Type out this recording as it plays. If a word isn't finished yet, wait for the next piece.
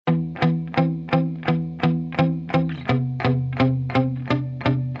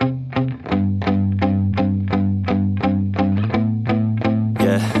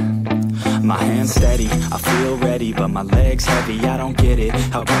steady, I don't get it.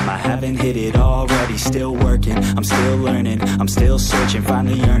 How come I haven't hit it already? Still working, I'm still learning, I'm still searching,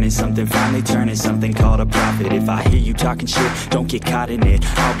 finally earning something, finally turning something called a profit. If I hear you talking shit, don't get caught in it.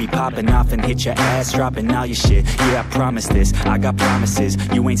 I'll be popping off and hit your ass, dropping all your shit. Yeah, I promise this, I got promises.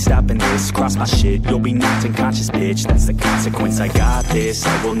 You ain't stopping this, cross my shit, you'll be knocked unconscious, bitch. That's the consequence, I got this,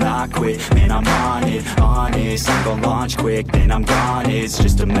 I will not quit. Man, I'm on it, honest, I'm gon' launch quick, then I'm gone. It's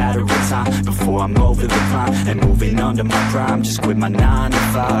just a matter of time before I'm over the climb and moving under my prime. Just quit my 9 to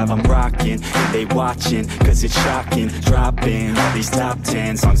 5, I'm rocking, and they watching, cause it's shocking. Dropping all these top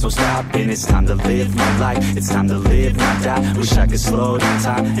 10 songs, no stopping. It's time to live my life, it's time to live, not die. Wish I could slow down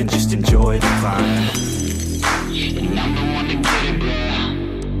time and just enjoy the climb. And I'm the one to get it, bro.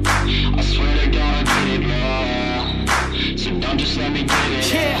 I swear to God I get it, bro. So don't just let me get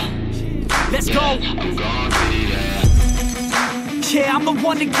it. Yeah, let's go. I'm gonna get it, yeah, I'm the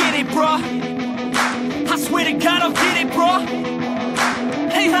one to get it, bro. I swear to God I'll get it, bro.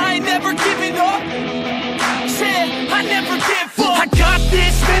 Hey, I ain't never giving up. Yeah, I never give up. I got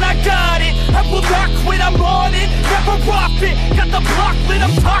this, man, I got it. I will not quit, I'm on it. Never off it. Got the block lit,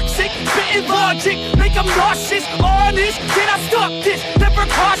 I'm toxic. Spitting logic, make them nauseous. Honest, can I stop this? Never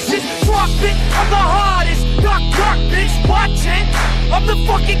cautious, drop it. I'm the hardest. Knock, knock, bitch, watch it. I'm the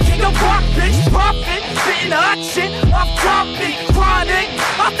fucking king of rock, bitch. Profit, spitting hot shit. Off topic, chronic.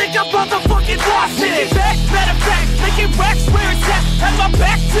 I think I'm motherfucking lost it. Making back, matter of fact, making racks where it's at. Have my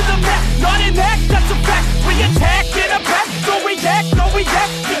back to the mat, not an act, that's a fact. We attack in a back, no react, no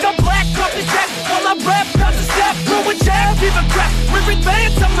react. Think I'm black, off his back. While I rap, not to step, throw a jab, give a crap. We're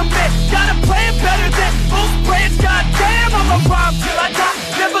advanced, I'm the man. Got a plan better than most brands. Goddamn, I'm a rhyme till I die.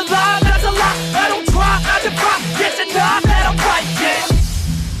 Never lie, that's a lie. I don't try, I defy. Yes and nah, that I'm right, yeah.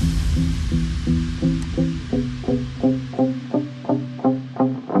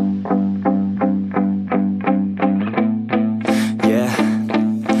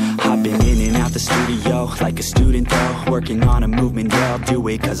 Like a student though, working on a movement, yeah, I'll do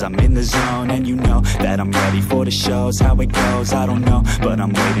it cause I'm in the zone. And you know that I'm ready for the shows. How it goes, I don't know, but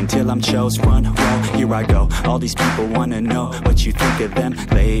I'm waiting till I'm chose. Front row, here I go. All these people wanna know what you think of them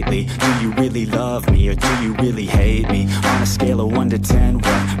lately. Do you really love me or do you really hate me? On a scale of 1 to 10,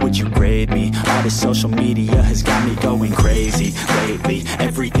 what would you grade me? All this social media has got me going crazy lately.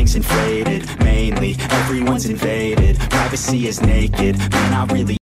 Everything's inflated, mainly everyone's invaded. Privacy is naked, man, I really